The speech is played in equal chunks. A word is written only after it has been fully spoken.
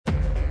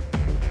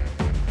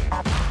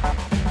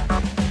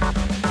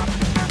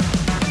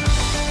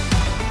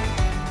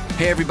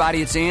Hey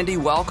everybody, it's Andy.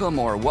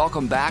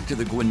 Welcome back to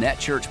the Gwinnett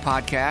Church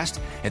Podcast.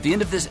 At the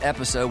end of this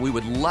episode, we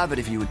would love it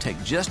if you would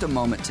take just a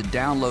moment to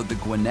download the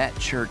Gwinnett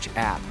Church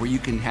app, where you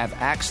can have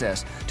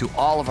access to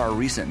all of our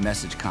recent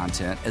message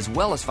content, as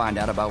well as find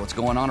out about what's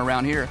going on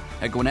around here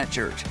at Gwinnett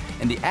Church.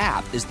 And the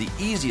app is the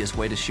easiest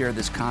way to share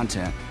this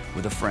content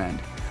with a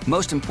friend.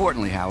 Most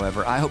importantly,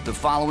 however, I hope the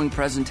following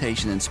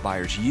presentation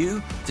inspires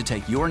you to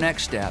take your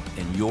next step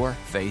in your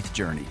faith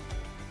journey.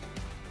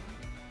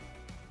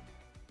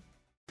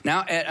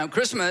 Now, at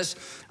Christmas,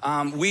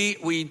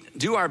 we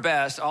do our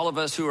best, all of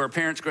us who are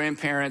parents,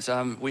 grandparents,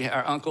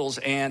 our uncles,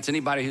 aunts,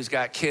 anybody who's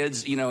got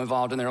kids,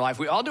 involved in their life.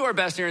 We all do our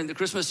best during the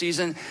Christmas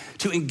season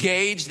to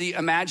engage the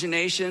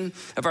imagination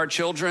of our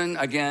children.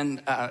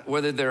 Again,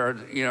 whether they're,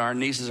 our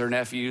nieces or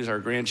nephews, our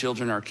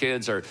grandchildren, our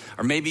kids, or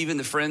maybe even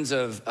the friends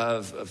of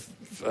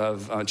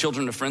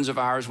children of friends of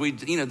ours.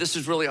 This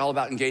is really all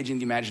about engaging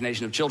the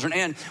imagination of children.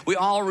 And we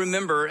all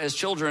remember as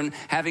children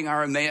having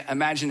our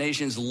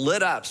imaginations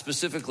lit up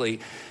specifically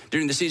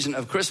during the season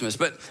of Christmas.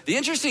 But the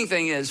interesting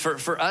thing is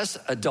for us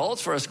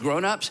adults, for us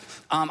grown-ups,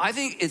 I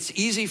think it's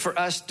easy for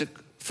us to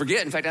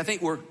forget. In fact, I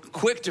think we're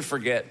quick to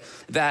forget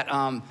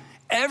that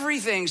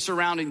everything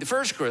surrounding the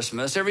first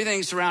Christmas,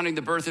 everything surrounding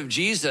the birth of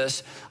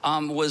Jesus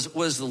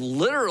was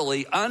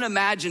literally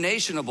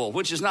unimaginationable,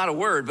 which is not a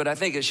word, but I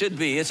think it should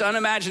be. It's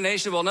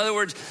unimaginationable. In other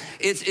words,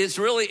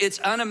 it's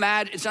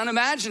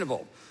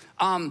unimaginable.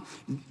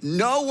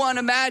 No one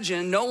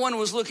imagined, no one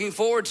was looking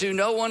forward to,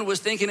 no one was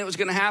thinking it was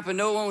going to happen,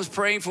 no one was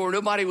praying for,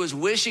 nobody was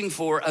wishing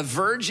for a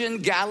virgin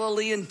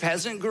Galilean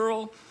peasant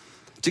girl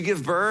to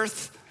give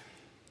birth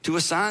to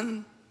a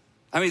son.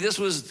 I mean, this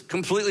was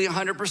completely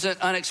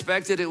 100%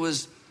 unexpected. It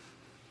was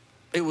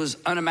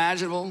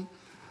unimaginable.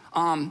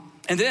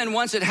 And then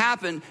once it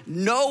happened,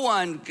 no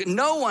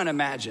one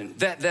imagined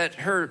that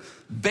her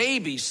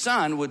baby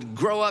son would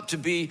grow up to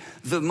be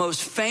the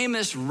most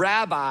famous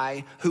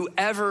rabbi who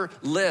ever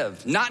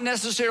lived. Not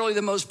necessarily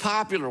the most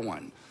popular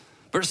one,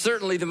 but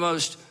certainly the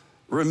most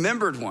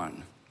remembered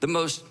one, the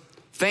most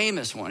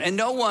famous one. And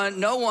no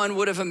one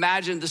would have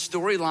imagined the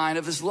storyline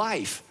of his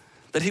life,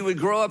 that he would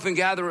grow up and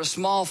gather a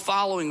small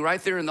following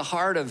right there in the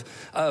heart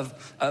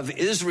of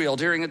Israel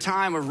during a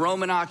time of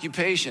Roman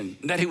occupation,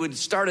 that he would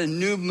start a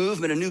new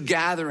movement, a new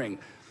gathering,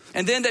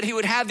 and then that he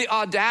would have the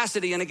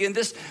audacity, and again,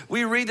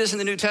 we read this in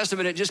the New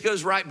Testament, it just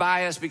goes right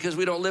by us because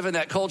we don't live in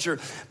that culture,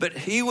 but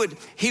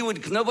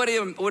nobody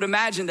would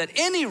imagine that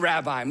any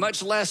rabbi,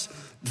 much less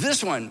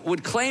this one,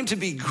 would claim to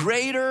be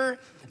greater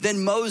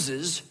than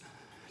Moses,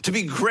 to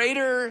be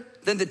greater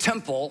than the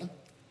temple,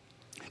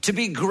 to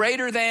be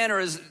greater than, or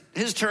as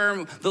his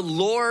term, the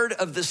Lord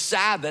of the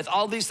Sabbath.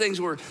 All these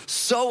things were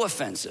so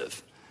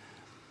offensive.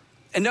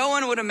 And no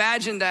one would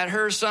imagine that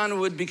her son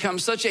would become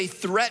such a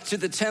threat to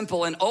the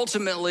temple and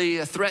ultimately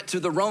a threat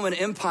to the Roman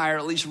Empire,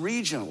 at least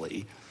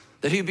regionally,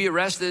 that he'd be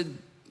arrested,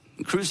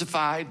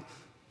 crucified,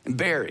 and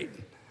buried.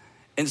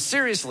 And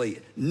seriously,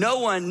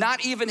 no one,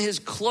 not even his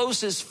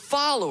closest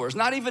followers,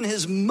 not even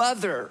his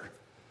mother,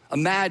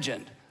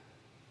 imagined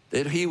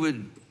that he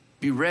would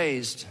be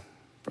raised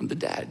from the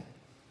dead,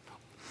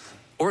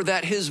 or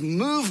that his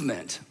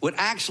movement would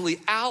actually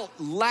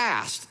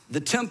outlast the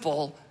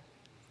temple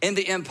and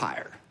the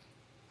empire.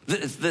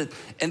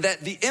 And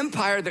that the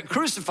empire that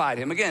crucified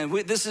him, again,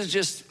 this is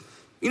just,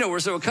 we're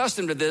so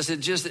accustomed to this,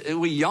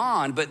 we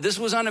yawn, but this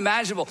was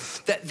unimaginable.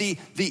 That the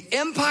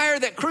empire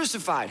that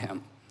crucified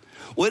him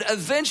would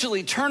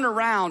eventually turn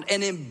around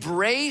and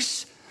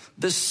embrace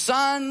the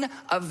son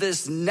of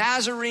this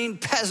Nazarene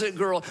peasant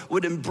girl,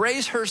 would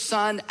embrace her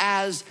son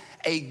as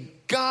a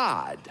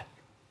god.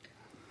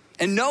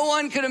 And no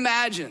one could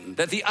imagine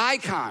that the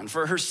icon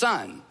for her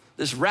son,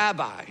 this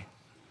rabbi,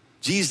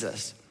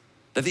 Jesus,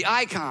 that the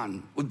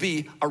icon would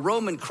be a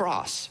Roman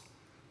cross,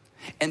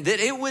 and that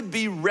it would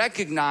be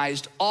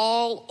recognized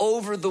all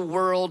over the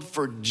world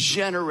for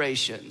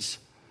generations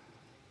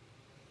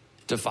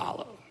to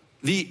follow.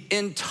 The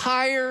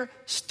entire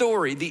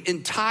story, the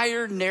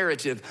entire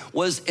narrative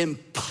was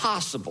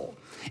impossible.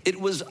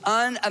 It was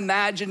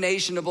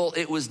unimaginable.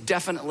 It was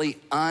definitely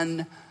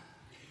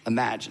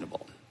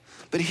unimaginable.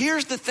 But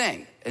here's the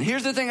thing, and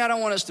here's the thing I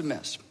don't want us to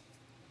miss.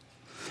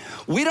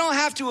 We don't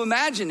have to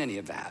imagine any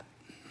of that,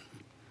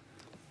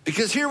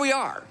 because here we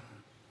are.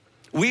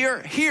 We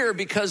are here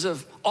because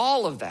of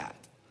all of that.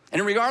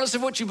 And regardless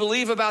of what you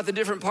believe about the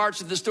different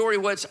parts of the story,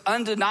 what's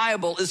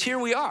undeniable is here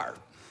we are.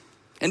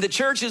 And the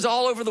church is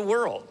all over the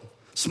world,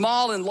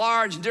 small and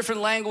large,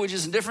 different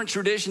languages and different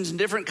traditions and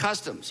different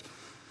customs.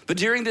 But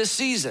during this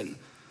season,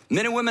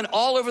 men and women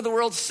all over the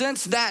world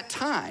since that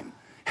time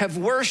have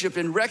worshiped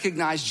and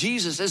recognized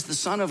Jesus as the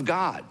Son of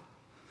God,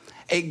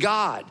 a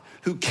God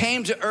who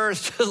came to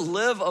earth to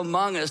live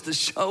among us, to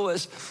show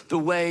us the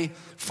way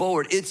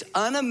forward. It's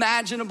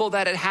unimaginable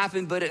that it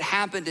happened, but it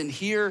happened, and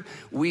here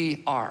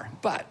we are.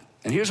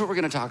 And here's what we're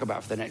going to talk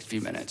about for the next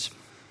few minutes.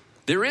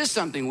 There is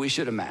something we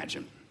should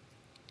imagine,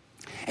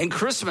 and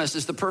Christmas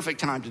is the perfect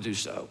time to do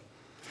so,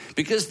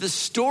 because the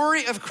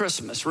story of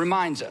Christmas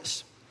reminds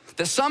us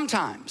that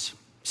sometimes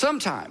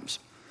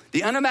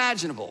the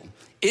unimaginable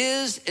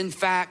is in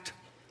fact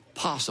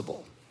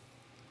possible.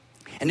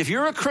 And if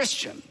you're a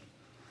Christian,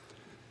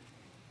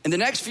 in the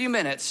next few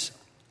minutes,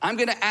 I'm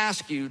going to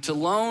ask you to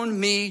loan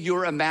me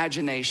your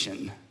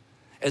imagination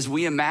as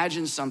we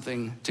imagine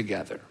something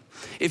together.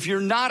 If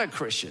you're not a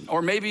Christian,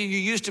 or maybe you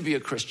used to be a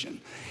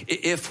Christian,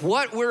 if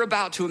what we're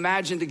about to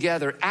imagine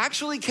together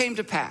actually came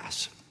to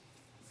pass,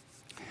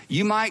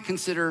 you might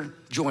consider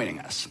joining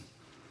us,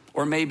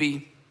 or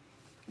maybe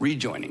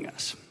rejoining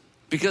us.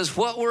 Because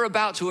what we're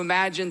about to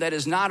imagine that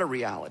is not a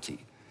reality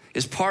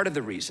is part of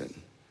the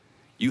reason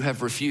you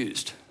have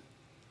refused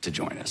to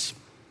join us.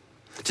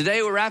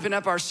 Today, we're wrapping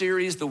up our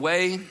series, The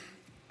Way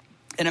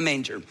in a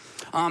Manger.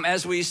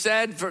 As we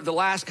said for the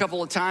last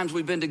couple of times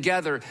we've been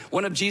together,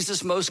 one of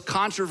Jesus' most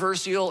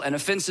controversial and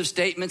offensive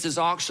statements is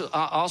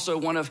also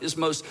one of his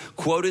most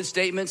quoted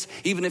statements.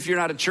 Even if you're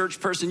not a church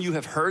person, you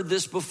have heard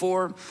this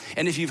before.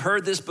 And if you've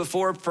heard this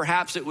before,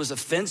 perhaps it was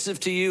offensive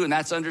to you, and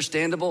that's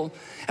understandable.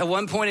 At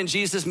one point in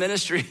Jesus'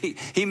 ministry,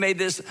 he made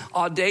this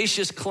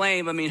audacious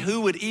claim. I mean,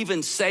 who would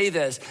even say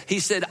this? He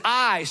said,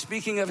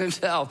 speaking of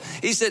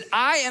himself, he said,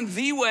 I am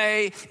the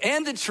way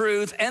and the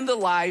truth and the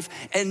life,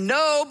 and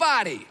no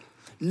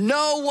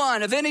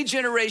one of any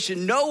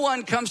generation, no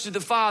one comes to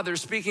the Father,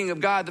 speaking of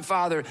God the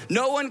Father,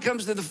 no one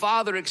comes to the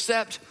Father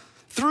except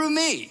through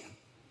me.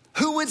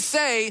 Who would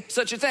say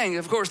such a thing?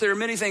 Of course, there are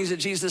many things that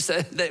Jesus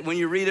said that when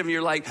you read them,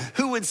 you're like,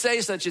 who would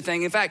say such a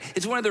thing? In fact,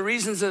 it's one of the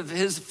reasons of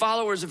his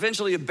followers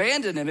eventually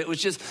abandoned him. It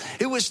was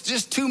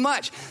just too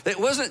much. It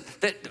wasn't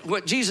that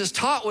what Jesus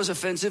taught was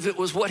offensive. It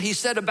was what he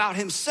said about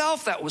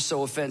himself that was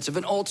so offensive,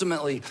 and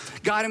ultimately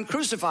got him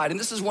crucified. And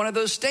this is one of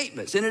those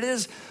statements, and it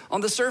is on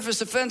the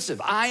surface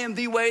offensive. I am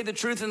the way, the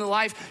truth, and the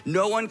life.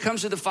 No one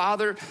comes to the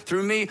Father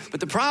through me.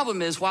 But the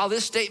problem is, while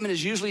this statement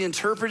is usually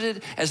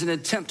interpreted as an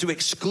attempt to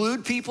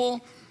exclude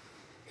people,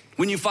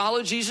 when you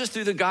follow Jesus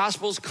through the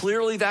Gospels,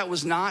 clearly that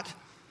was not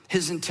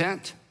his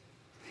intent.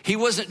 He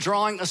wasn't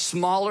drawing a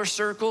smaller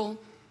circle.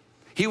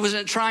 He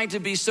wasn't trying to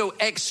be so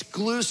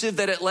exclusive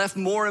that it left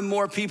more and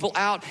more people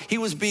out. He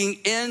was being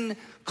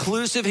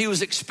inclusive. He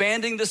was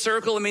expanding the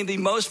circle. I mean, the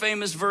most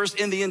famous verse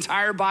in the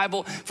entire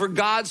Bible, for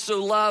God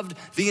so loved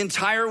the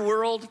entire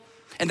world.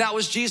 And that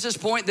was Jesus'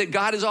 point, that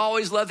God has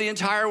always loved the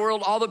entire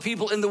world, all the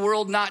people in the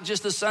world, not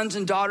just the sons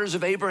and daughters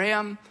of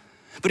Abraham.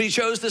 But he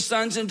chose the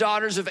sons and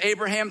daughters of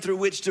Abraham through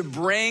which to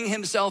bring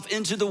himself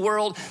into the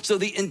world so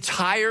the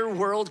entire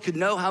world could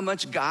know how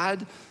much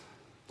God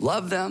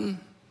loved them.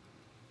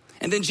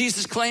 And then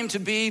Jesus claimed to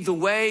be the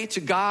way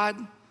to God,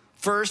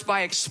 first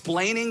by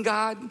explaining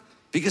God,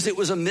 because it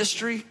was a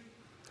mystery,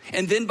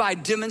 and then by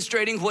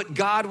demonstrating what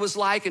God was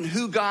like and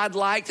who God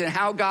liked and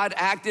how God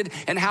acted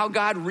and how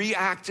God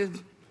reacted.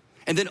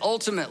 And then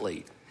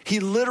ultimately, he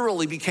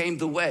literally became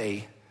the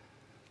way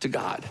to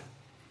God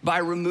by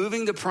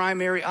removing the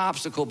primary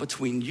obstacle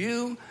between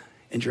you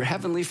and your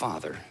heavenly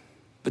Father,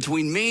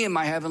 between me and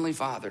my heavenly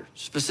Father,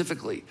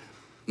 specifically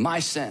my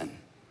sin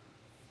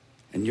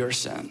and your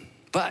sin.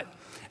 But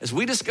as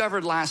we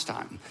discovered last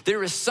time,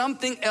 there is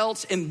something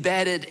else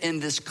embedded in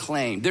this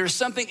claim. There's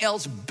something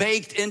else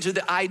baked into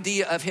the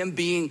idea of him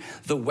being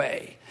the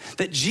way.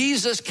 That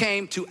Jesus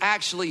came to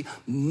actually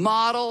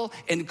model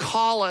and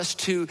call us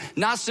to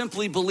not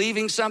simply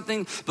believing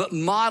something, but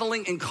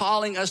modeling and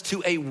calling us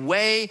to a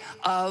way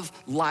of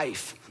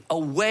life, a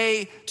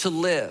way to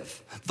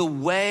live, the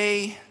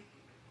way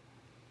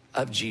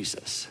of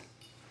Jesus.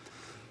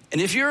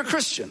 And if you're a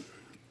Christian,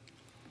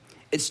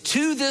 it's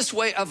to this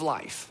way of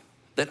life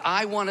that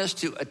I want us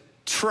to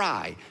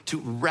try to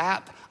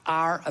wrap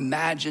our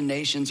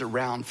imaginations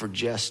around for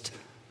just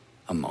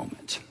a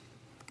moment.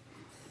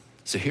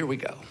 So here we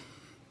go.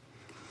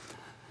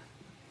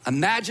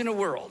 Imagine a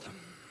world.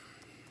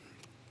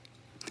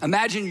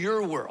 Imagine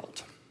your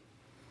world.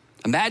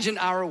 Imagine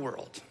our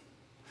world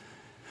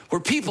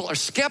where people are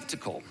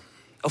skeptical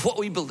of what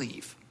we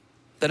believe,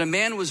 that a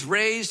man was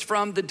raised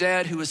from the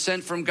dead who was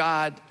sent from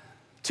God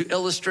to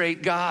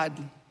illustrate God,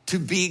 to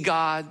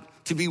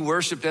be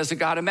worshiped as a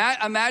God.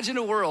 Imagine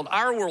a world,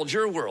 our world,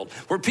 your world,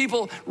 where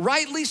people,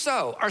 rightly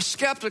so, are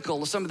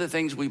skeptical of some of the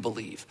things we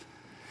believe,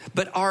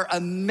 but are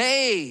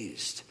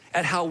amazed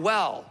at how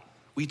well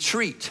we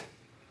treat,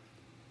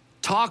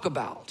 talk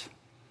about,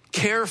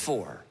 care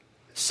for,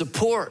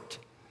 support,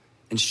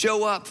 and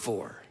show up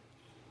for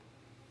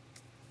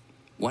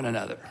one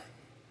another.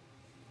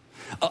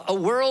 A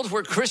world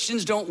where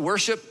Christians don't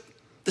worship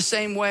the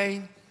same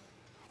way,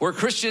 where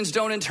Christians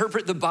don't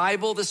interpret the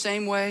Bible the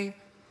same way,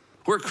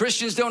 where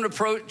Christians don't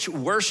approach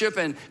worship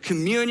and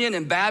communion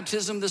and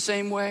baptism the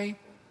same way.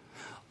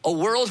 A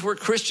world where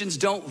Christians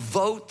don't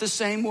vote the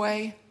same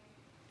way,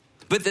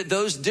 but that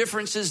those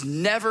differences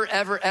never,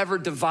 ever, ever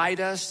divide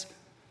us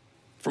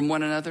from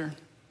one another.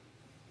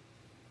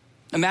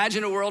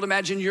 Imagine a world,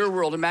 imagine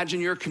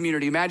your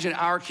community, imagine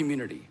our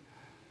community,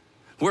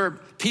 where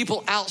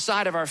people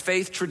outside of our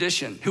faith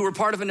tradition, who are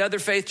part of another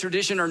faith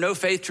tradition or no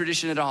faith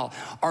tradition at all,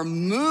 are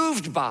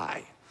moved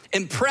by,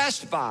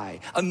 impressed by,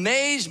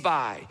 amazed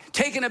by,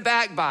 taken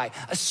aback by,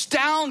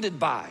 astounded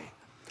by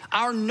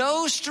our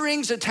no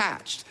strings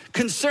attached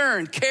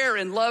concern, care,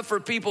 and love for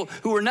people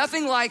who are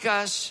nothing like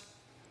us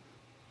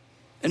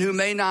and who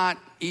may not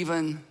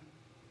even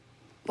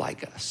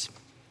like us.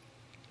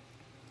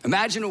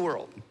 Imagine a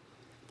world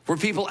where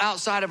people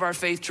outside of our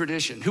faith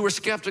tradition, who are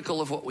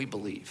skeptical of what we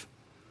believe,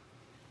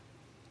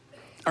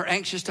 are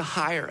anxious to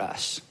hire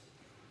us,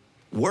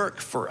 work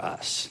for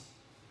us,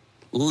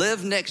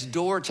 live next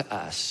door to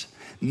us,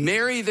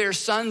 marry their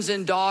sons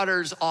and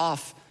daughters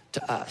off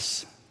to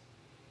us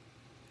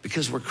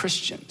because we're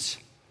Christians,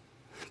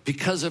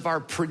 because of our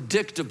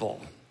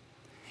predictable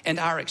and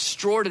our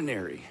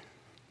extraordinary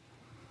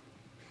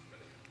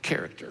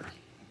character,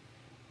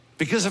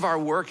 because of our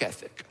work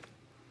ethic,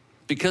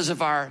 because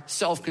of our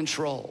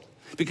self-control,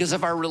 because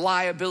of our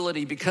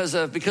reliability, because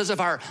of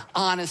our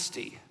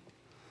honesty.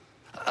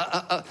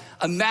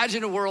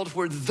 Imagine a world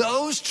where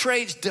those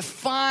traits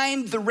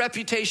define the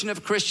reputation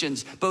of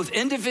Christians, both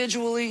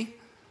individually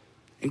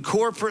and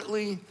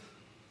corporately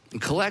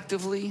and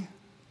collectively.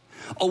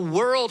 A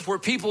world where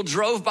people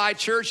drove by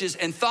churches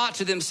and thought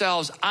to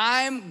themselves,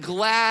 I'm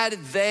glad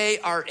they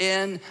are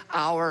in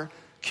our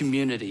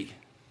community.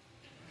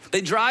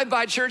 They drive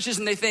by churches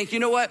and they think, you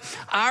know what?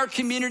 Our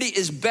community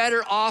is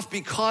better off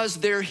because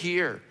they're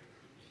here.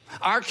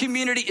 Our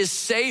community is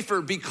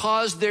safer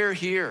because they're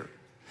here.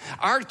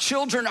 Our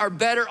children are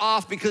better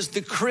off because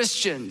the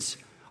Christians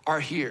are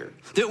here.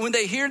 That when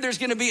they hear there's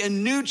gonna be a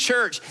new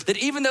church, that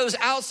even those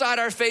outside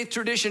our faith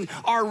tradition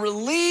are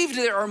relieved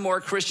there are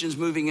more Christians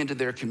moving into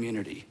their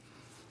community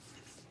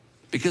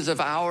because of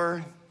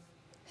our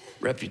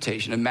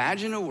reputation.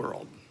 Imagine a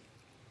world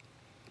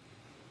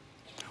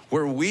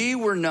where we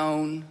were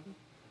known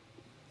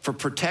for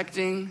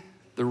protecting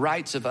the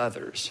rights of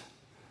others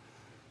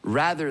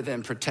rather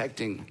than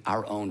protecting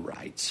our own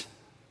rights.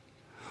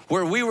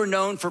 Where we were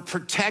known for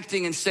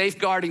protecting and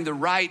safeguarding the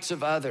rights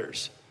of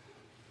others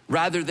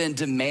rather than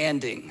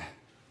demanding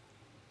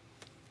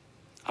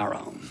our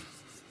own.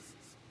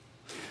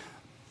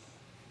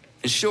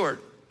 In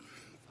short,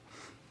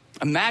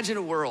 imagine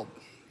a world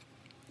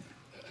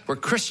where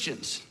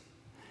Christians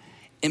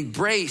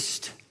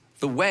embraced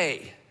the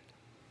way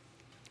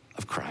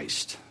of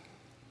Christ,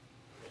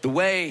 the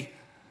way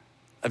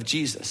of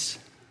Jesus,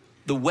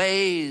 the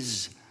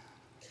ways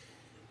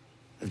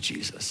of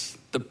Jesus,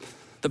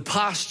 the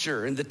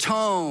posture and the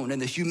tone and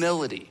the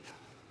humility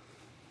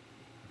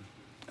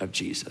of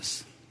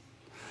Jesus.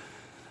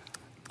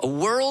 A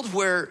world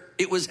where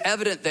it was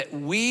evident that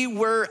we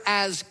were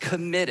as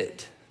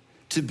committed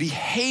to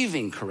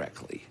behaving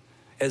correctly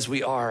as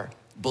we are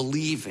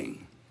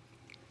believing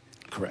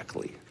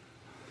correctly.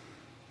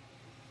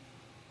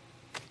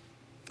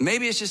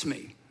 Maybe it's just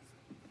me.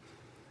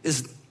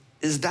 Is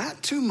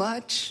that too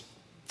much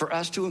for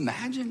us to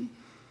imagine?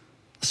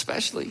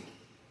 Especially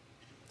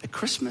at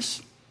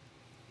Christmas,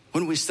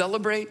 when we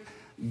celebrate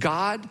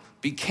God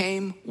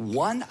became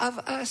one of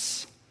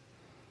us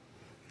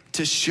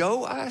to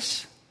show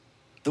us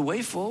the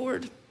way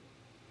forward,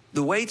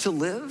 the way to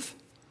live,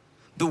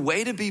 the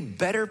way to be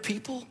better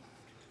people,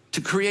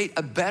 to create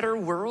a better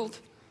world,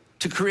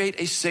 to create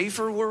a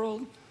safer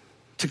world,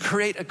 to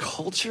create a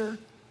culture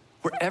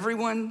where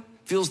everyone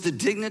feels the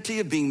dignity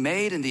of being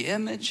made in the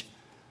image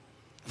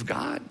of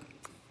God.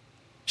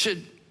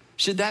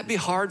 Should that be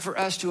hard for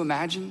us to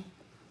imagine?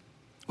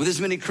 With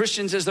as many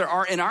Christians as there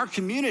are in our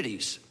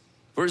communities,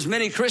 or as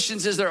many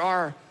Christians as there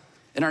are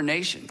in our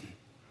nation.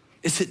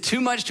 Is it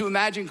too much to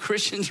imagine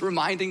Christians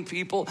reminding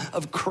people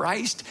of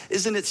Christ?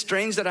 Isn't it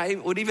strange that I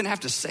would even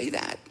have to say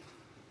that?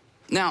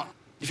 Now,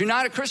 if you're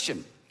not a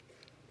Christian,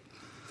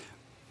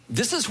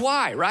 this is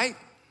why, right?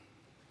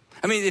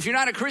 I mean, if you're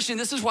not a Christian,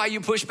 this is why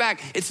you push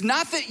back. It's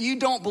not that you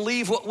don't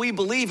believe what we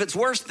believe. It's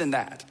worse than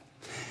that.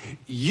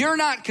 You're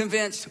not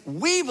convinced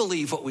we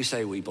believe what we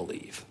say we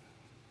believe.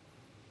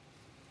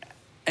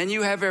 And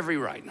you have every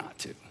right not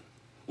to.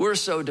 We're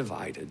so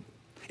divided.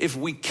 If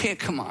we can't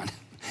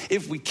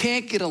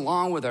get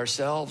along with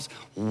ourselves,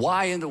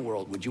 why in the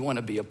world would you want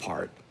to be a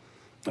part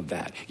of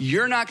that?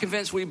 You're not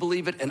convinced we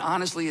believe it, and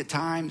honestly, at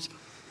times,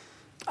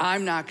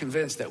 I'm not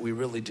convinced that we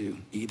really do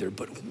either.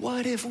 But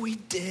what if we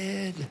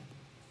did?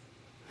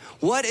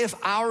 What if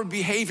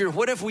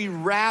what if we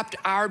wrapped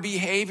our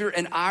behavior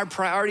and our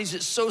priorities?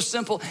 It's so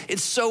simple.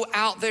 It's so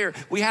out there.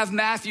 We have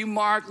Matthew,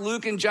 Mark,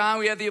 Luke, and John.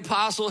 We have the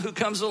apostles who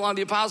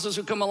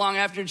come along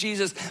after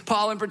Jesus,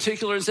 Paul in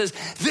particular, and says,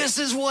 this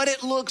is what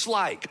it looks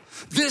like.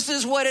 This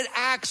is what it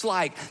acts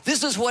like.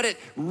 This is what it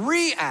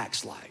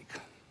reacts like.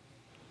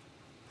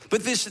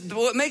 But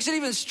what makes it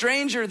even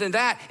stranger than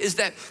that is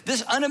that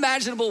this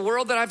unimaginable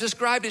world that I've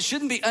described, it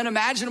shouldn't be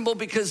unimaginable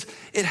because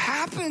it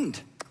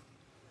happened.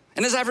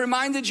 And as I've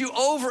reminded you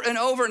over and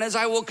over, and as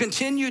I will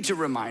continue to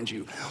remind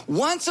you,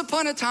 once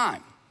upon a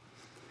time,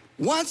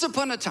 not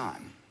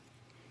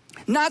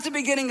the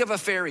beginning of a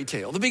fairy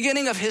tale, the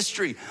beginning of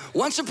history,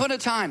 once upon a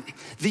time,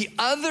 the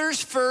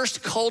others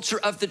first culture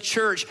of the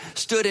church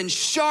stood in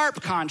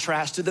sharp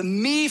contrast to the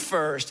me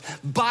first,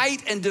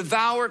 bite and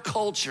devour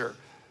culture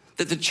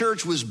that the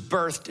church was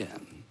birthed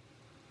in,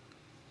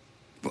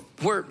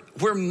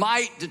 where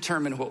might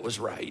determined what was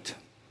right,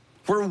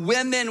 where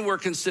women were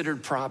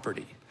considered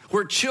property,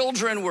 where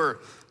children were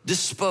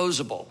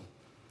disposable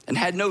and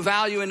had no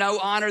value and no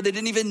honor. They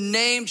didn't even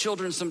name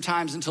children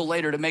sometimes until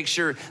later to make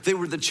sure they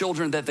were the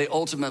children that they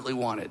ultimately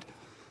wanted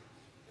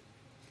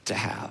to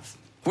have.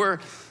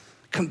 Where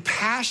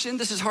compassion,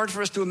 this is hard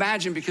for us to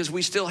imagine because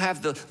we still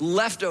have the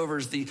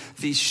leftovers, the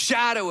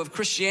shadow of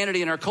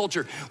Christianity in our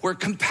culture, where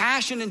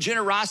compassion and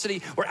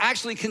generosity were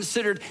actually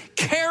considered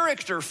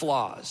character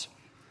flaws.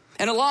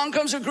 And along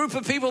comes a group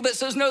of people that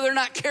says, no, they're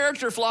not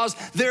character flaws,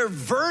 they're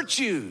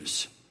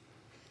virtues.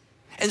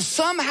 And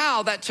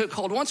somehow that took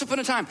hold. Once upon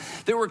a time,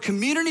 there were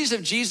communities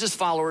of Jesus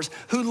followers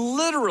who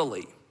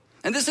literally,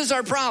 and this is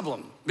our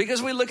problem,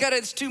 because we look at it,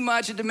 it's too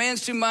much, it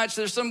demands too much.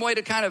 There's some way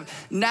to kind of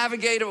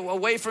navigate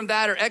away from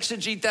that or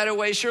exegete that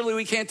away. Surely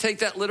we can't take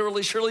that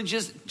literally. Surely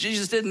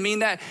Jesus didn't mean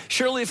that.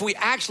 Surely if we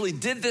actually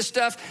did this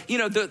stuff,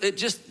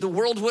 the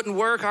world wouldn't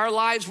work, our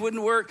lives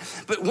wouldn't work.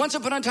 But once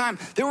upon a time,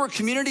 there were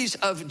communities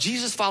of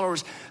Jesus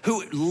followers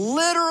who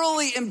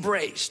literally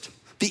embraced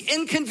the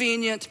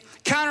inconvenient,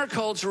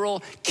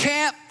 countercultural,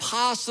 can't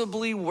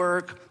possibly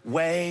work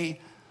way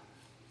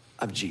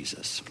of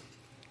Jesus.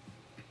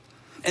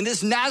 And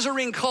this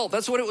Nazarene cult,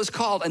 that's what it was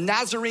called, a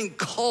Nazarene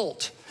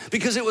cult,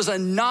 because it was a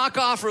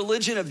knockoff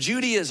religion of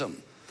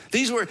Judaism.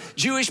 These were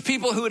Jewish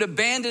people who had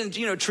abandoned,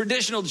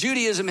 traditional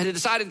Judaism and had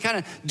decided to kind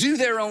of do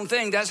their own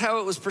thing. That's how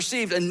it was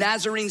perceived, a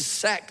Nazarene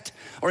sect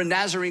or a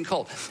Nazarene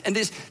cult. And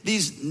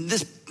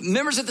these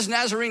members of this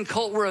Nazarene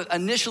cult were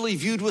initially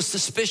viewed with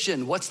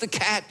suspicion. What's the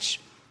catch?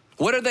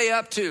 What are they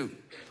up to?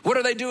 What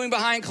are they doing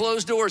behind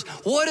closed doors?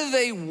 What do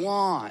they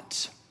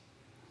want?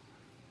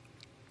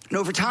 And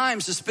over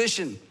time,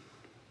 suspicion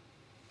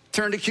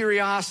turned to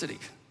curiosity.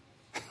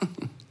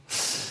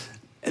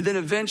 And then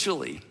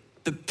eventually,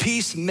 the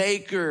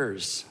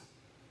peacemakers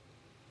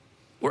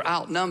were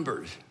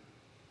outnumbered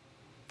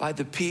by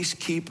the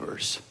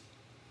peacekeepers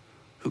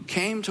who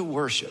came to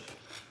worship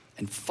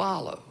and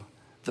follow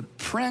the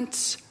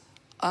Prince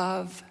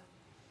of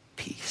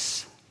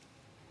Peace.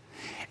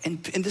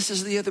 And this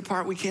is the other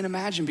part we can't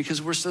imagine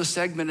because we're so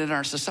segmented in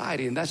our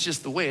society, and that's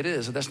just the way it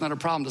is. That's not a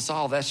problem to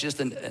solve. That's just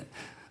an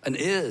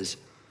is.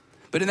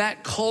 But in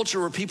that culture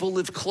where people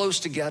lived close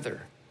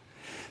together,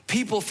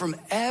 people from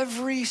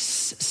every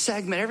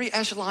segment, every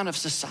echelon of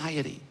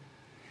society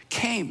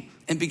came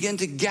and began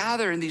to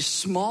gather in these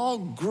small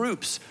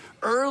groups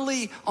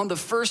early on the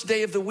first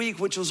day of the week,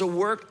 which was a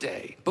work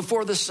day,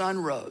 before the sun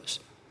rose.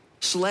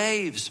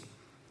 Slaves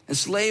and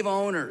slave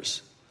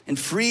owners and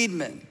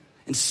freedmen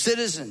and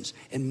citizens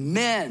and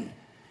men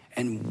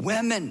and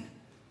women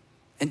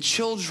and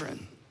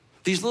children.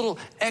 These little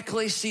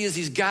ecclesias,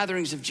 these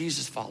gatherings of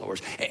Jesus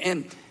followers.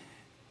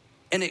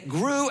 And it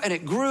grew and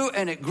it grew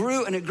and it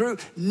grew and it grew,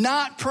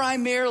 not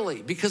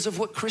primarily because of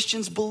what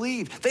Christians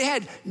believed. They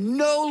had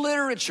no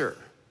literature.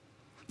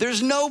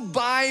 There's no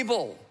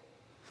Bible.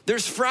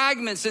 There's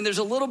fragments and there's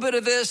a little bit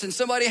of this, and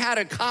somebody had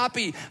a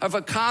copy of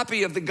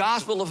the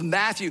Gospel of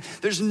Matthew.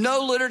 There's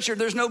no literature.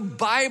 There's no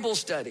Bible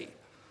study.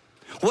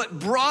 What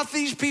brought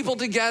these people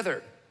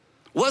together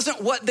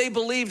wasn't what they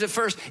believed at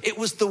first. It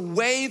was the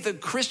way the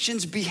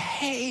Christians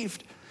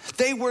behaved.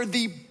 They were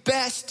the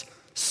best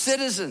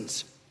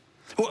citizens.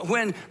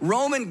 When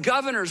Roman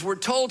governors were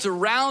told to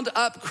round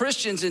up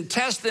Christians and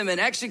test them and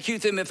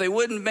execute them if they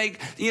wouldn't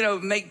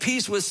make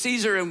peace with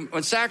Caesar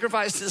and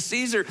sacrifice to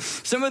Caesar,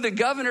 some of the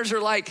governors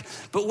are like,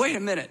 but wait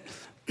a minute.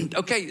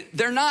 Okay,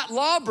 they're not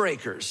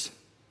lawbreakers.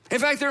 In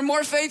fact, they're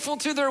more faithful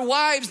to their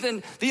wives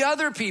than the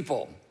other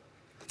people.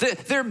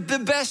 They're the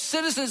best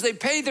citizens. They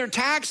pay their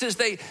taxes.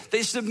 They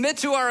submit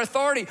to our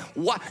authority.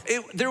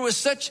 There was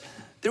such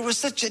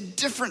a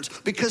difference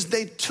because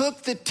they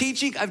took the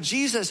teaching of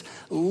Jesus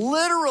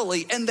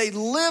literally and they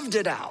lived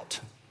it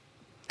out.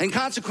 And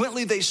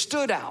consequently, they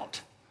stood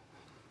out.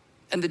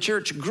 And the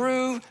church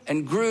grew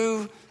and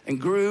grew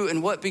and grew.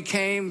 And what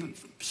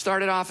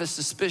started off as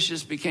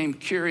suspicious became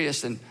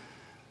curious. And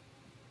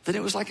then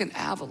it was like an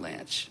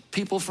avalanche.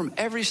 People from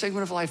every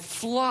segment of life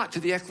flocked to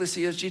the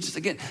ecclesia of Jesus.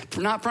 Again,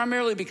 not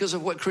primarily because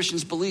of what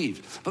Christians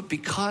believed, but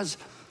because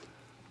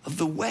of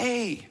the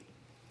way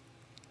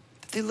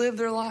they lived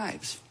their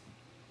lives.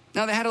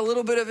 Now, they had a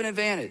little bit of an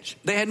advantage.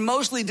 They had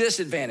mostly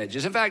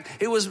disadvantages. In fact,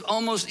 it was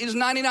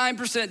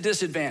 99%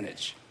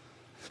 disadvantage.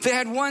 They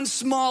had one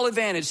small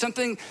advantage,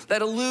 something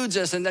that eludes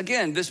us. And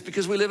again, this is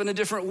because we live in a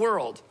different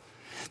world.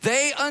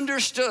 They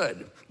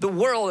understood the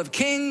world of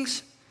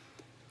kings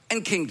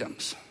and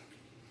kingdoms.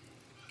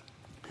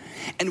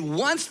 And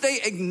once they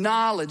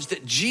acknowledged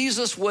that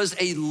Jesus was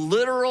a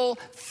literal,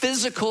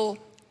 physical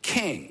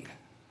king,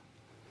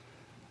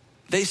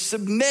 they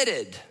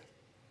submitted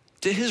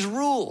to his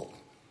rule.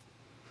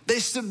 They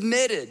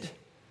submitted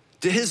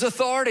to his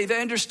authority.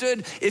 They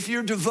understood if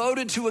you're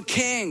devoted to a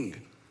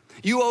king,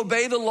 you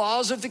obey the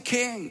laws of the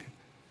king.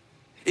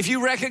 If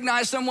you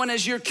recognize someone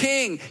as your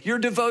king, you're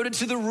devoted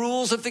to the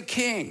rules of the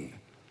king.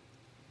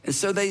 And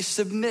so they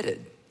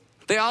submitted.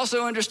 They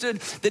also understood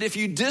that if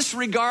you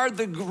disregard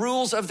the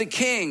rules of the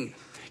king,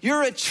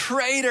 you're a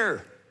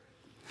traitor.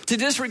 To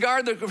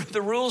disregard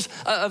the rules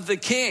of the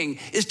king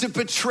is to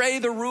betray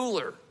the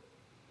ruler.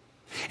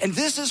 And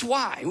this is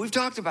why, we've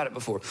talked about it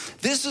before,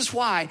 this is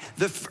why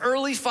the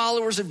early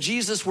followers of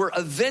Jesus were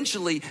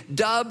eventually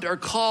dubbed or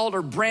called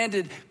or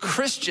branded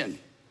Christian.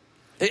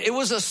 It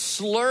was a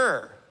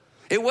slur.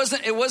 It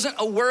wasn't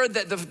a word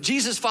that the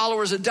Jesus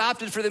followers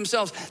adopted for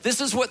themselves.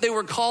 This is what they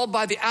were called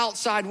by the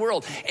outside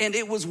world. And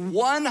it was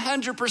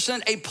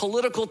 100% a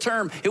political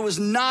term. It was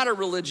not a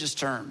religious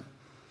term.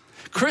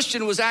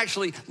 Christian was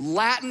actually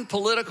Latin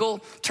political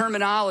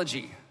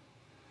terminology.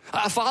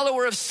 A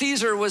follower of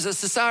Caesar was a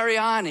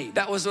Caesariani.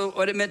 That was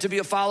what it meant to be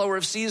a follower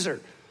of Caesar.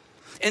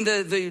 And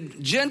the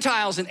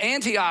Gentiles in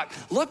Antioch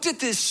looked at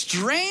this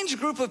strange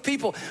group of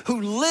people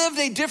who lived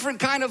a different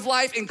kind of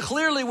life. And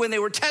clearly when they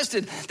were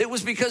tested, it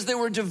was because they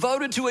were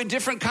devoted to a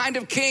different kind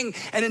of king,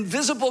 an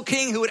invisible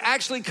king who had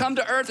actually come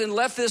to earth and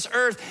left this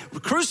earth,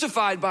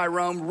 crucified by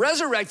Rome,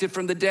 resurrected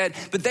from the dead.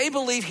 But they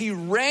believed he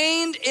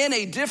reigned in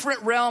a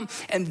different realm,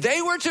 and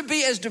they were to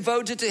be as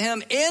devoted to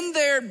him in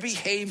their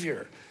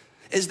behavior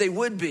as they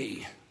would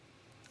be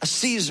a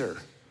Caesar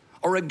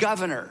or a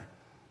governor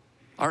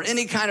or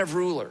any kind of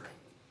ruler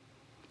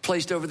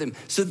placed over them.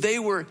 So they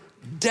were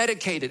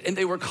dedicated, and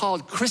they were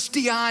called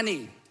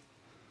Christiani.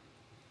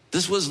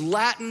 This was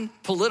Latin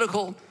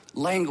political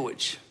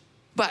language.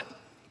 But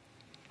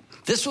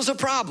this was a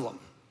problem.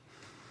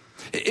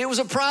 It was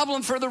a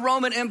problem for the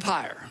Roman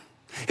Empire.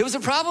 It was a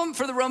problem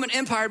for the Roman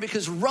Empire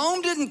because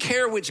Rome didn't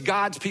care which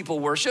gods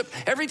people worship.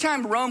 Every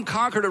time Rome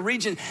conquered a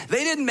region,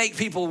 they didn't make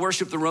people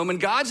worship the Roman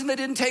gods, and they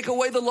didn't take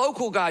away the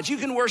local gods. You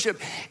can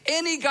worship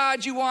any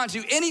god you want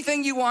to,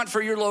 anything you want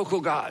for your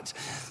local gods.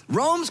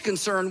 Rome's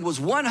concern was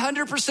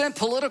 100%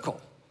 political.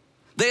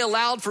 They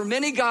allowed for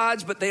many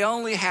gods, but they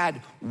only had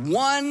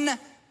one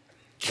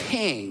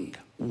king,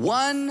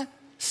 one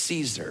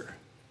Caesar.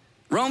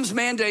 Rome's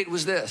mandate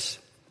was this: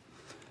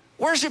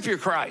 worship your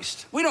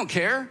Christ. We don't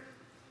care.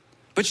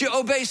 But you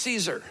obey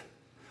Caesar.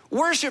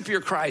 Worship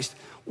your Christ.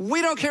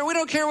 We don't care. We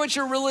don't care what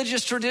your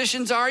religious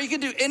traditions are. You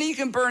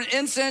can burn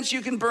incense.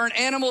 You can burn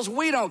animals.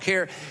 We don't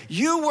care.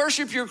 You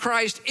worship your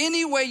Christ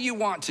any way you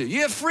want to.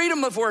 You have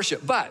freedom of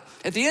worship. But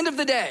at the end of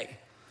the day,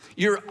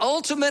 your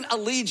ultimate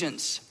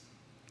allegiance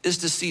is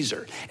to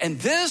Caesar. And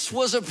this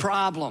was a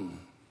problem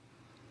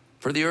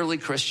for the early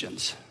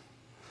Christians,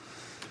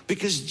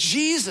 because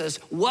Jesus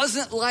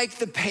wasn't like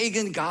the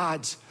pagan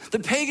gods. The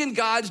pagan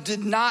gods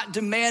did not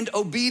demand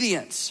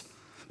obedience.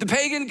 The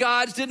pagan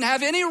gods didn't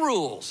have any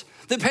rules.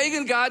 The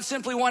pagan gods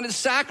simply wanted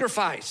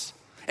sacrifice.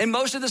 And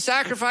most of the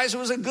sacrifice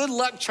was a good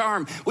luck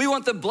charm. We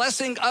want the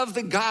blessing of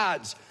the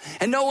gods.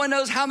 And no one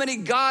knows how many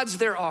gods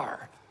there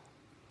are.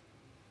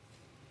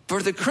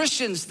 For the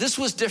Christians, this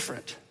was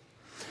different,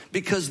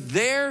 because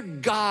their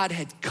God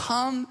had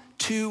come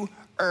to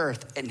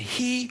earth, and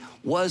he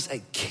was a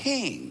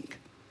king.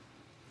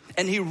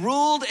 And he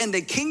ruled in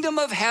the kingdom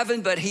of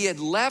heaven, but he had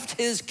left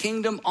his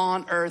kingdom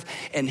on earth,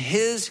 and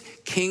his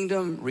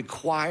kingdom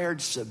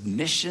required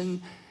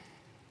submission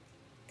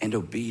and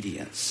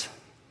obedience.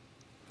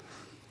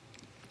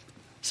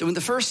 So in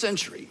the first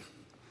century,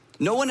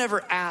 no one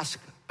ever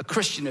asked a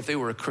Christian if they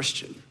were a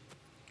Christian.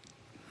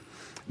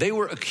 They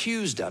were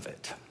accused of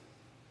it.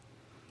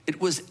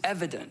 It was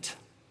evident.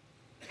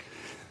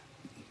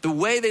 The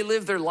way they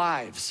lived their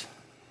lives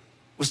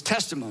was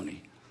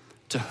testimony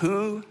to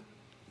who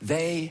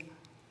they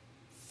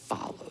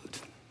followed.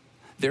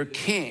 Their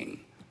king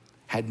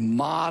had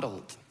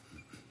modeled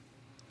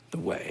the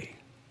way.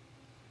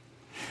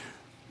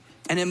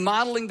 And in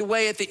modeling the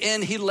way, at the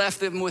end, he left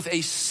them with a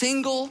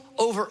single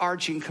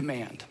overarching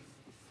command: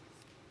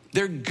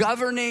 their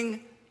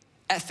governing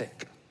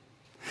ethic.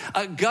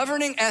 A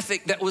governing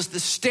ethic that was the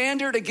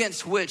standard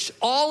against which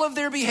all of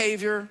their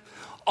behavior,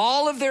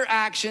 all of their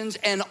actions,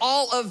 and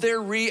all of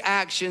their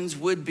reactions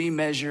would be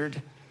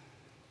measured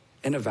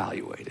and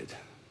evaluated.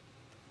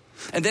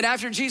 And then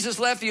after Jesus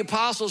left, the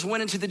apostles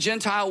went into the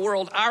Gentile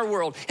world, our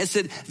world, and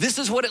said, this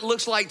is what it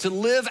looks like to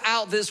live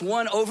out this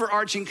one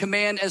overarching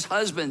command as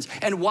husbands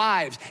and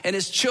wives and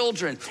as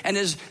children and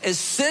as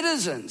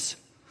citizens.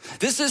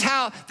 This is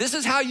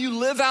how you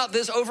live out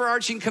this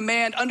overarching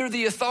command under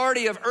the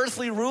authority of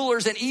earthly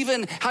rulers, and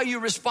even how you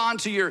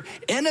respond to your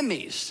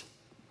enemies.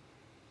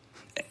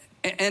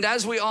 And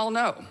as we all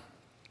know,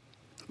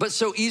 but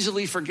so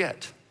easily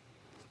forget,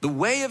 the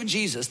way of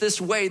Jesus,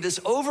 this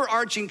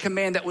overarching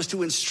command that was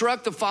to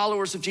instruct the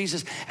followers of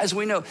Jesus, as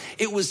we know,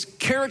 it was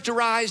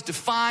characterized,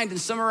 defined, and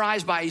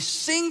summarized by a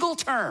single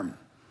term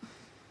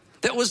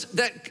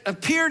that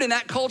appeared in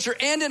that culture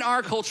and in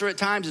our culture at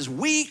times as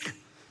weak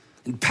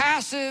and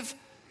passive,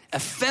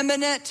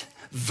 effeminate,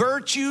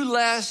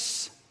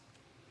 virtueless.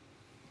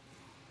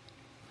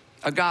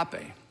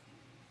 Agape.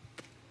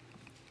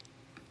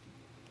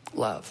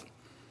 Love.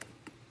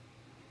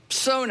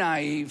 So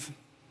naive.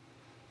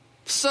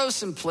 So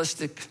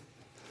simplistic.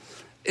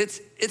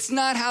 It's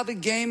not how the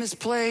game is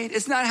played.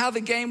 It's not how the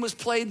game was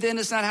played then.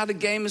 It's not how the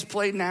game is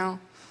played now,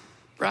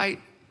 right?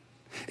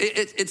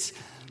 It's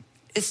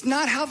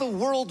not how the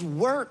world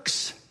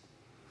works.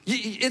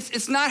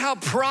 It's not how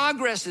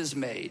progress is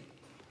made,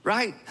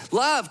 right?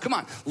 Love, come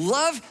on.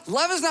 Love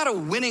is not a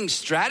winning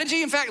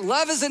strategy. In fact,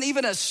 love isn't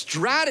even a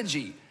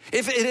strategy.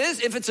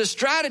 If it's a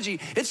strategy,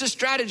 it's a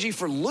strategy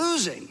for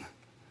losing.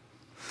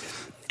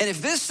 And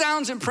if this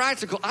sounds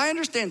impractical, I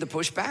understand the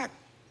pushback.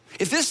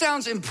 If this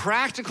sounds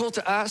impractical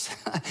to us,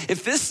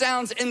 if this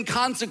sounds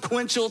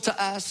inconsequential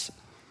to us,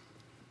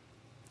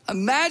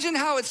 imagine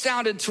how it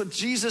sounded to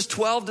Jesus'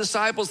 12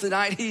 disciples the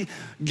night he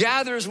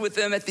gathers with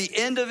them at the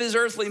end of his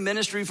earthly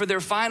ministry for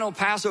their final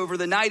Passover,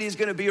 the night he's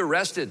going to be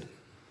arrested.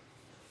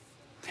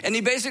 And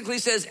he basically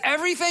says,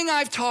 everything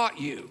I've taught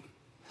you,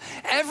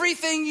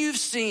 everything you've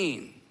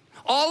seen,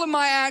 all of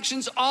my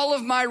actions, all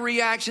of my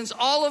reactions,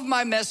 all of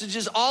my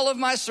messages, all of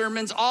my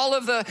sermons, all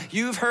of the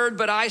you've heard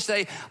but I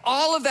say,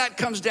 all of that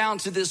comes down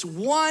to this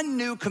one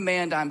new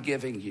command I'm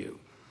giving you.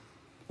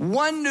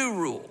 One new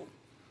rule.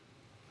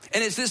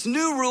 And it's this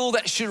new rule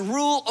that should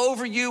rule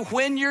over you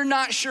when you're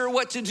not sure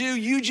what to do.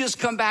 You just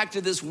come back to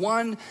this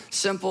one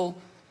simple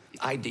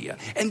idea.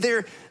 And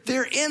they're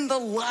in the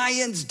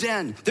lion's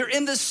den. They're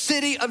in the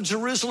city of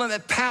Jerusalem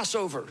at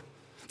Passover.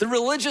 The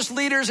religious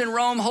leaders in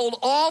Rome hold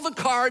all the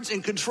cards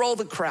and control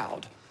the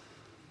crowd.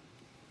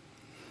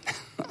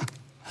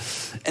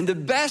 And the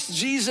best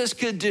Jesus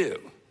could do,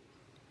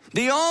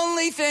 the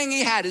only thing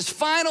he had, his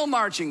final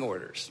marching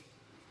orders.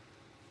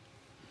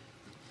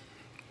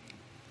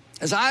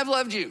 As I've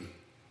loved you,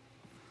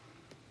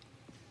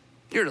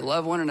 you're to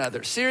love one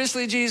another.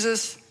 Seriously,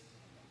 Jesus?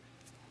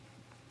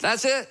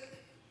 That's it?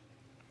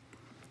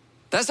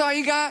 That's all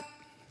you got?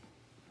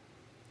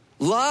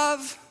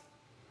 Love?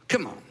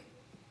 Come on.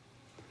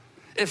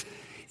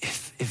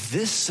 If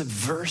this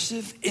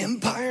subversive,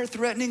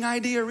 empire-threatening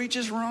idea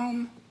reaches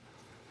Rome,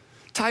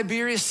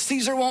 Tiberius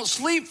Caesar won't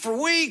sleep for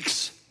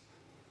weeks.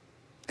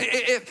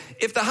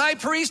 If the high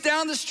priest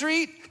down the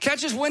street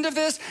catches wind of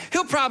this,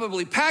 he'll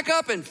probably pack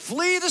up and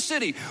flee the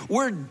city.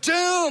 We're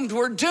doomed.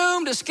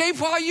 Escape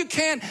while you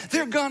can.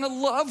 They're gonna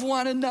love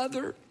one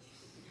another.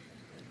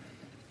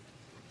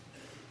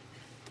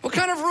 What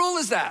kind of rule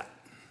is that?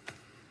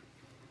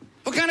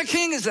 What kind of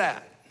king is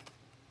that?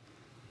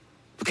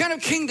 What kind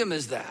of kingdom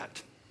is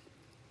that?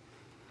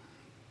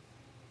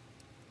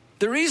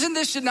 The reason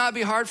this should not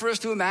be hard for us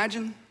to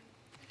imagine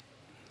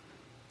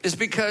is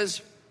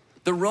because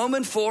the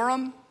Roman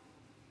Forum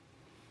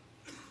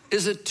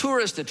is a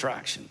tourist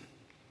attraction.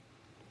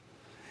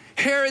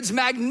 Herod's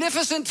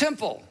magnificent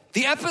temple,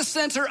 the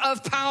epicenter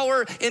of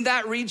power in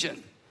that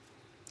region.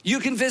 You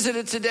can visit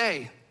it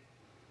today.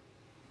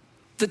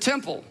 The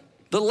temple,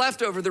 the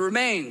leftover, the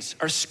remains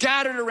are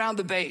scattered around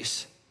the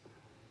base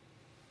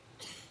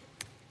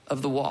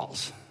of the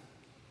walls.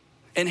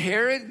 And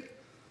Herod,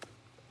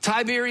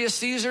 Tiberius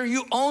Caesar,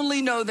 you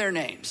only know their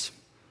names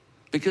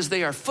because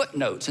they are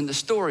footnotes in the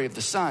story of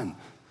the son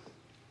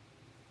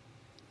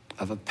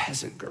of a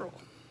peasant girl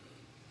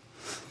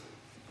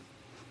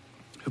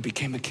who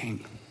became a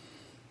king.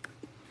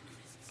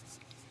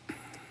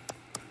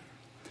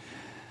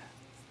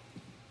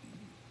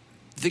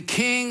 The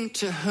king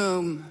to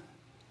whom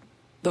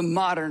the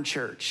modern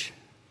church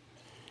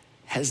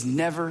has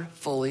never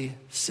fully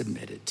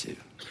submitted to.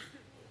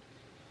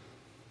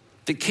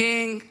 The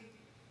king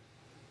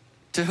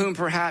to whom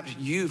perhaps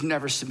you've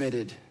never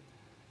submitted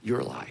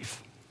your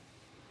life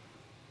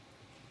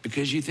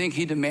because you think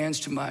he demands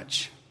too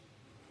much,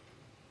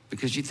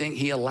 because you think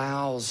he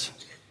allows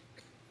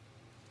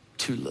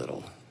too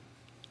little.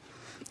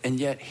 And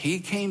yet he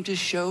came to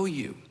show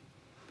you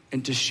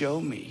and to show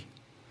me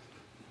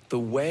the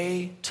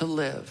way to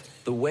live,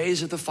 the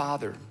ways of the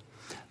Father,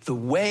 the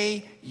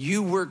way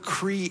you were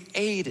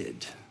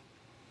created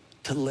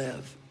to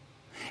live.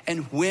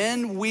 And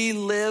when we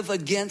live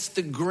against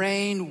the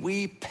grain,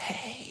 we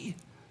pay.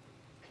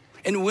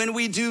 And when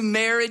we do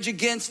marriage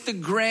against the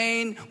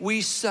grain,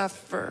 we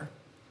suffer.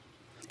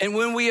 And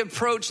when we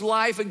approach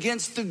life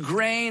against the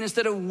grain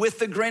instead of with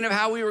the grain of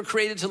how we were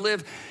created to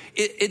live,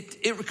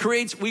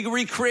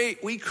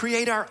 we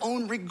create our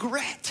own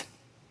regret.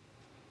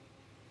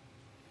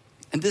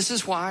 And this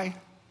is why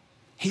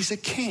he's a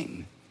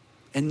king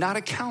and not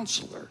a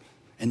counselor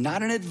and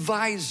not an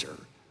advisor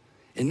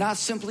and not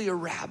simply a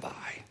rabbi.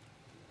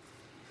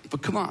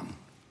 But come on.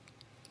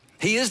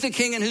 He is the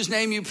king in whose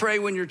name you pray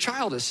when your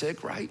child is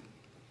sick, right?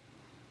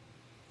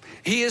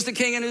 He is the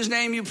king in whose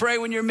name you pray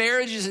when your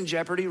marriage is in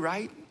jeopardy,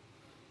 right?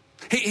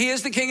 He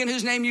is the king in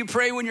whose name you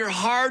pray when your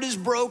heart is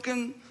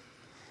broken.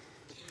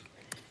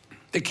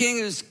 The king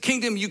whose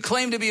kingdom you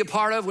claim to be a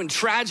part of when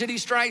tragedy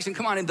strikes. And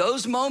come on, in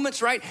those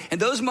moments, right? In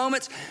those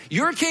moments,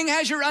 your king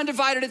has your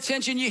undivided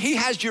attention. He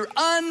has your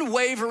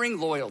unwavering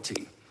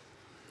loyalty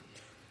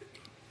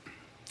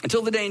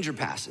until the danger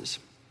passes.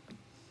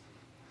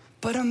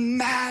 But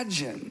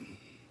imagine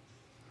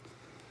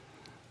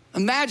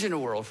a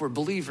world where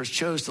believers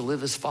chose to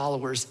live as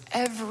followers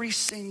every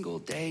single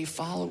day,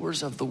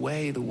 followers of the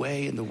way,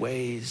 and the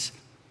ways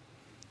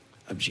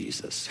of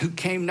Jesus, who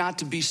came not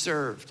to be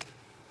served,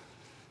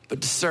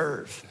 but to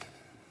serve,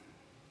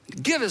 to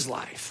give his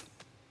life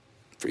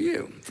for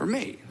you, for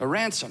me, a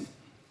ransom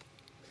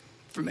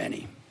for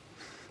many.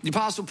 The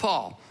Apostle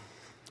Paul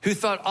who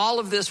thought all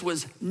of this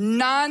was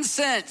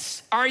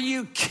nonsense. Are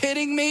you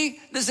kidding me?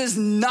 This is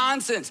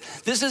nonsense.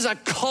 This is a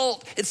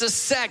cult. It's a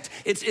sect.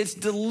 It's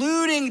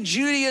diluting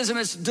Judaism.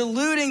 It's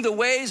diluting the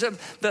ways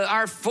of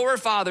our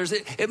forefathers.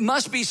 It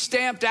must be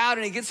stamped out,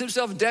 and he gets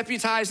himself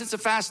deputized. It's a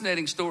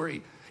fascinating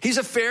story. He's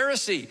a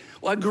Pharisee,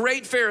 a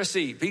great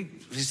Pharisee.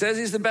 He says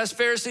he's the best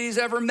Pharisee he's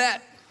ever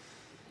met.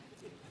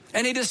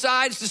 And he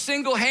decides to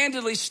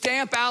single-handedly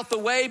stamp out the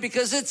way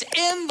because it's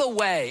in the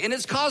way and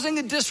it's causing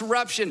a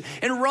disruption.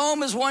 And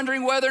Rome is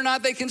wondering whether or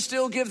not they can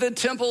still give the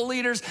temple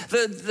leaders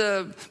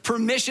the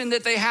permission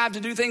that they have to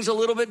do things a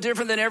little bit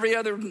different than every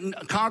other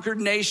conquered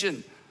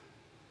nation.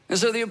 And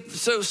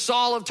so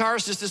Saul of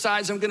Tarsus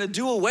decides, I'm going to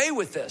do away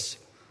with this.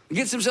 He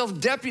gets himself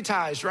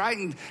deputized, right?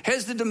 And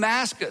heads to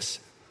Damascus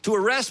to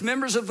arrest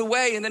members of the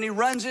way. And then he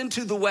runs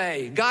into the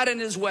way, got in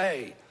his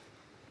way.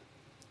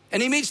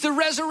 And he meets the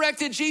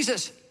resurrected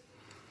Jesus.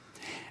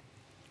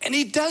 And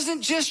he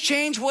doesn't just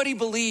change what he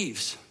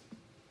believes.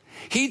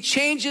 He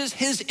changes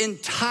his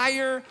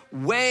entire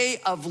way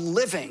of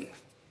living.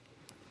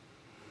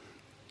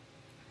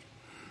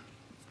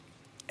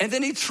 And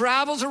then he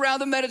travels around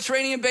the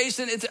Mediterranean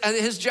basin.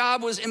 His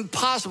job was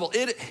impossible.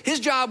 His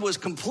job was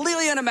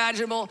completely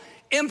unimaginable,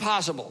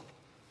 impossible.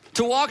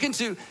 To walk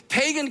into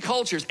pagan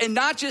cultures and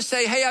not just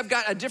say, hey, I've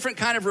got a different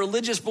kind of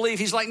religious belief.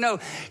 He's like, no,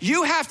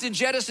 you have to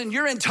jettison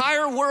your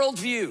entire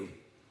worldview.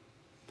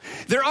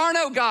 There are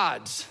no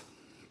gods.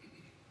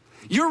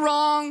 You're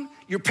wrong.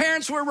 Your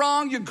parents were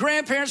wrong. Your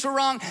grandparents were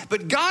wrong.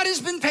 But God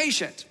has been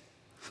patient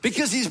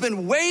because he's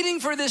been waiting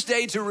for this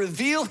day to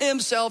reveal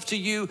himself to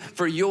you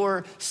for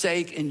your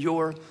sake and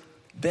your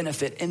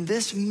benefit. And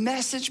this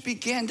message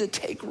began to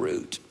take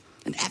root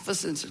in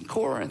Ephesus and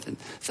Corinth and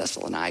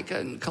Thessalonica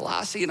and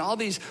Colossae and all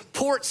these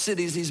port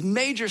cities, these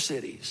major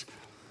cities.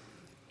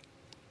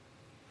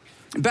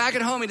 And back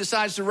at home, he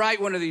decides to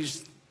write one of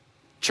these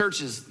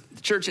churches,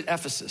 the church at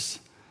Ephesus.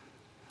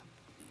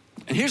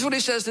 And here's what he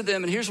says to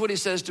them, and here's what he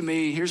says to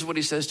me, here's what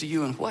he says to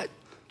you, and what?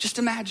 Just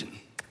imagine.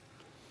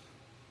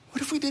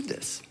 What if we did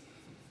this?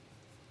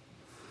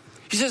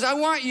 He says, I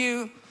want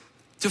you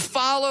to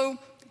follow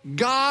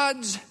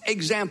God's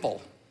example.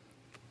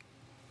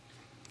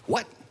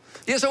 What?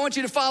 Yes, I want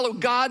you to follow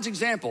God's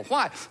example.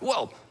 Why?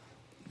 Well,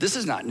 this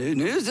is not new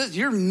news.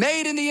 You're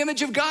made in the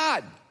image of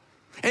God.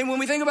 And when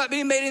we think about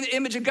being made in the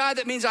image of God,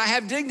 that means I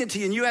have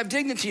dignity and you have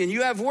dignity and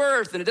you have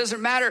worth. And it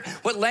doesn't matter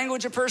what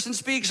language a person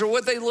speaks or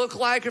what they look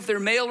like, if they're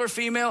male or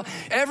female.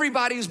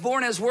 Everybody who's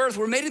born has worth.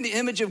 We're made in the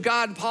image of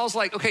God. And Paul's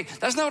like, okay,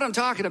 that's not what I'm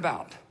talking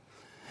about.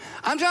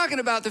 I'm talking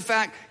about the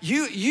fact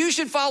you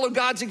should follow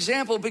God's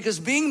example because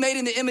being made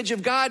in the image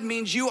of God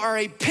means you are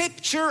a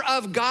picture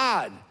of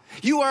God.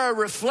 You are a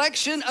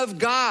reflection of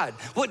God.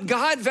 What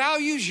God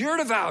values, you're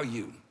to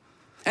value.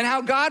 And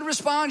how God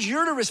responds,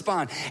 you're to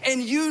respond.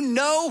 And you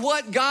know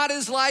what God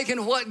is like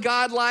and what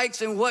God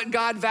likes and what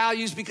God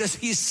values because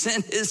he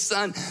sent his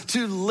son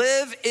to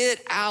live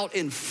it out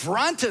in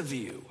front of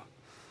you.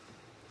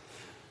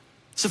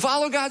 So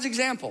follow God's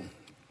example.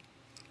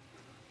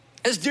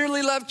 As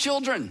dearly loved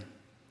children,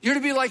 you're to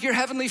be like your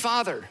heavenly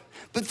Father.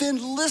 But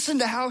then listen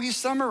to how he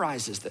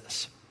summarizes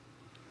this.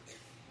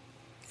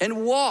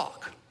 And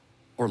walk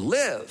or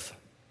live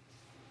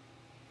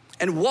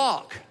and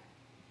walk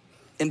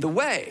in the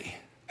way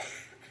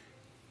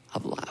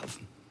of love.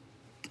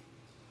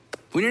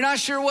 When you're not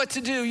sure what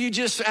to do, you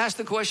just ask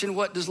the question,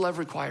 what does love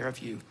require of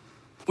you?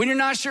 When you're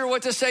not sure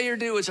what to say or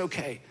do, it's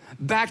okay.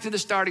 Back to the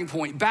starting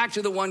point, back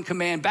to the one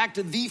command, back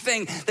to the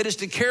thing that is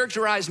to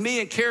characterize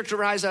me and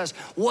characterize us.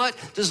 What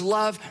does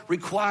love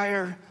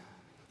require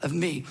of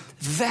me?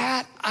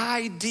 That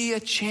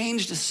idea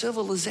changed a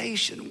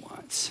civilization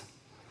once.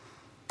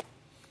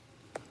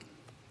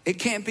 It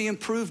can't be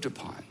improved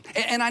upon.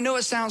 And I know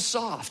it sounds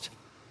soft,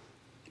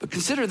 but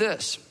consider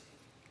this.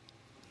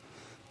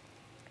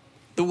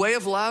 The way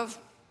of love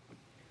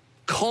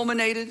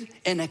culminated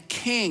in a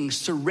king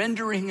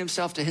surrendering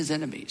himself to his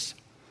enemies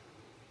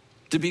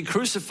to be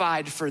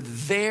crucified for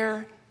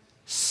their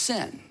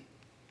sin.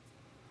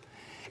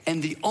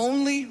 And the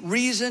only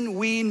reason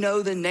we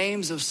know the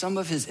names of some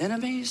of his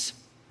enemies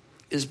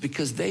is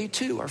because they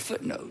too are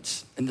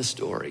footnotes in the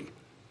story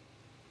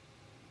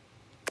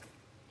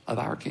of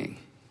our king.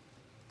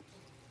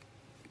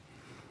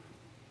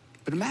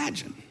 But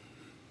imagine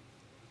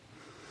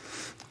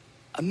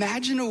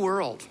a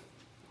world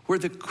where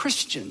the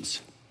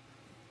Christians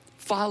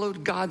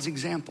followed God's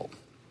example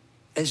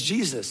as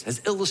Jesus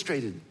has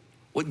illustrated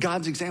what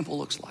God's example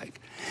looks like.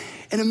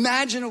 And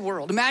imagine a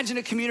world, imagine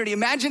a community,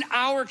 imagine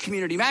our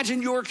community,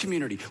 imagine your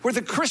community, where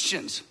the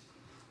Christians,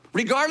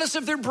 regardless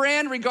of their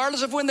brand,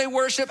 regardless of when they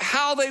worship,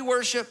 how they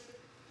worship,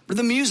 or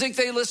the music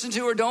they listen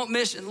to or don't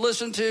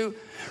listen to,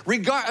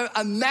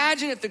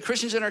 imagine if the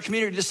Christians in our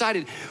community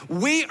decided,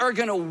 we are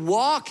gonna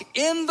walk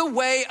in the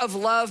way of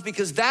love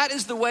because that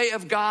is the way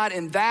of God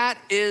and that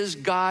is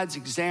God's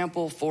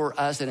example for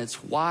us, and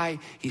it's why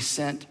he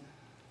sent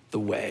the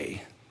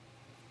way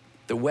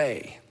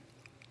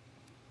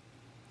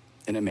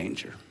in a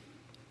manger.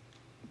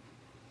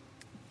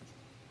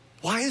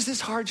 Why is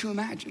this hard to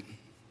imagine?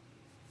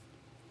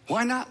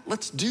 Why not?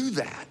 Let's do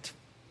that.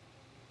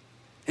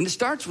 And it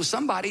starts with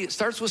somebody. It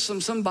starts with some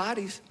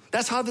somebodies.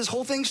 That's how this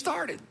whole thing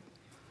started.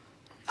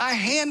 A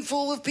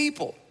handful of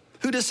people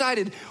who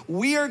decided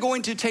we are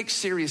going to take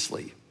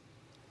seriously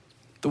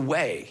the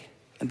way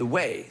and the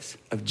ways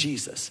of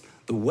Jesus,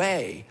 the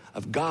way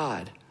of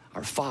God,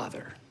 our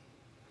Father,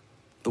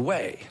 the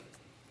way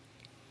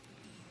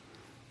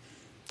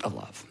of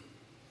love.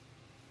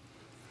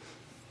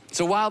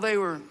 So while they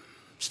were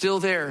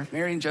still there,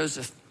 Mary and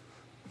Joseph,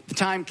 the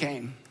time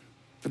came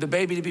for the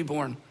baby to be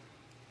born.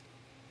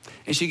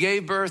 And she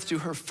gave birth to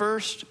her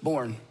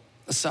firstborn,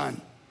 a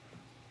son.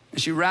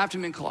 And she wrapped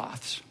him in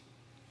cloths.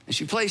 And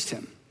she placed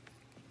him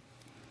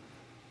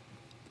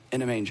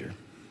in a manger.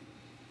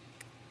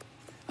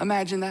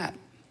 Imagine that.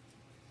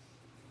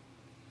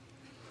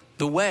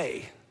 The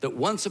way that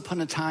once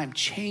upon a time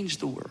changed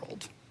the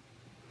world.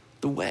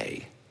 The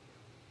way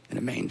in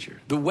a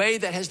manger. The way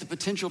that has the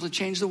potential to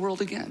change the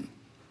world again.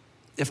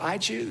 If I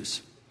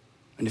choose,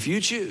 and if you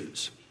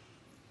choose,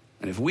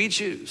 and if we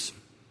choose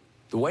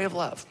the way of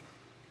love,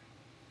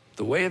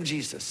 the way of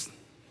Jesus,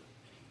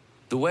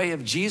 the way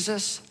of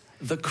Jesus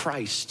the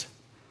Christ,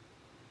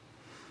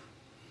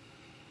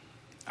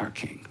 our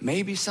King.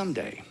 Maybe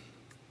someday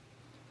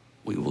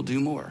we will do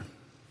more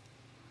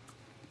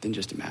than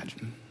just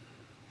imagine.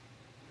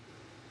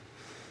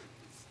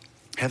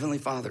 Heavenly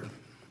Father,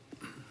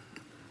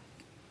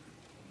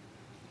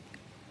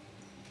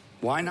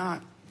 why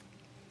not?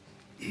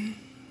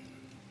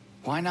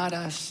 Why not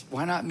us?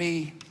 Why not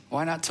me?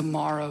 Why not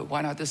tomorrow?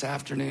 Why not this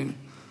afternoon?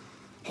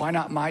 Why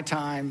not my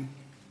time?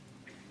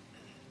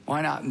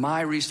 Why not my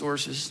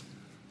resources?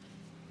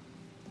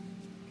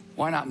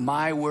 Why not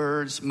my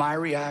words, my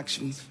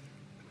reactions?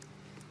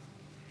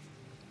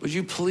 Would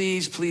you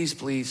please, please,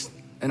 please,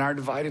 in our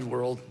divided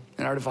world,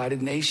 in our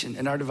divided nation,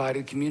 in our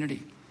divided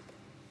community,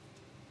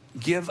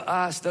 give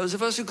us, those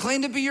of us who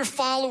claim to be your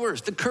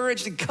followers, the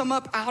courage to come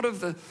up out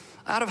of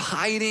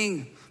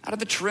hiding, out of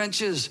the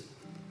trenches,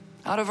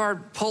 out of our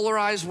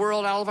polarized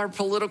world, out of our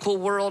political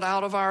world,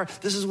 out of our,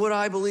 this is what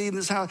I believe,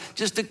 this is how,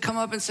 just to come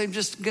up and say, I'm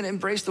just gonna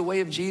embrace the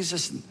way of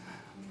Jesus and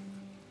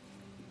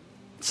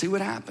see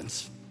what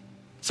happens.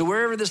 So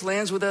wherever this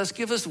lands with us,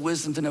 give us the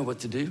wisdom to know what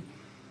to do.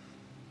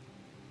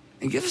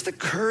 And give us the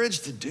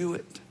courage to do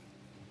it.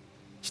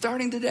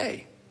 Starting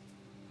today,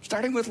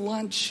 starting with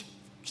lunch,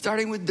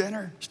 starting with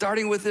dinner,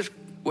 starting with the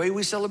way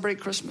we celebrate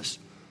Christmas.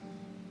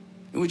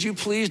 And would you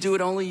please do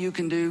what only you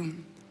can do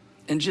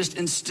and just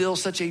instill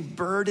such a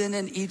burden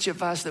in each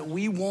of us that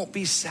we won't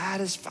be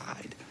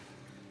satisfied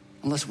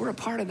unless we're a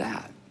part of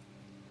that.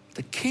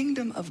 The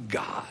kingdom of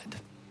God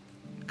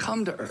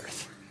come to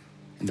earth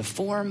in the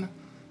form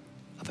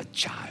of a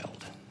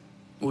child.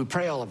 And we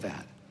pray all of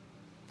that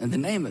in the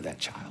name of that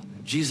child,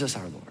 Jesus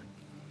our Lord.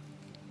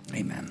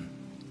 Amen.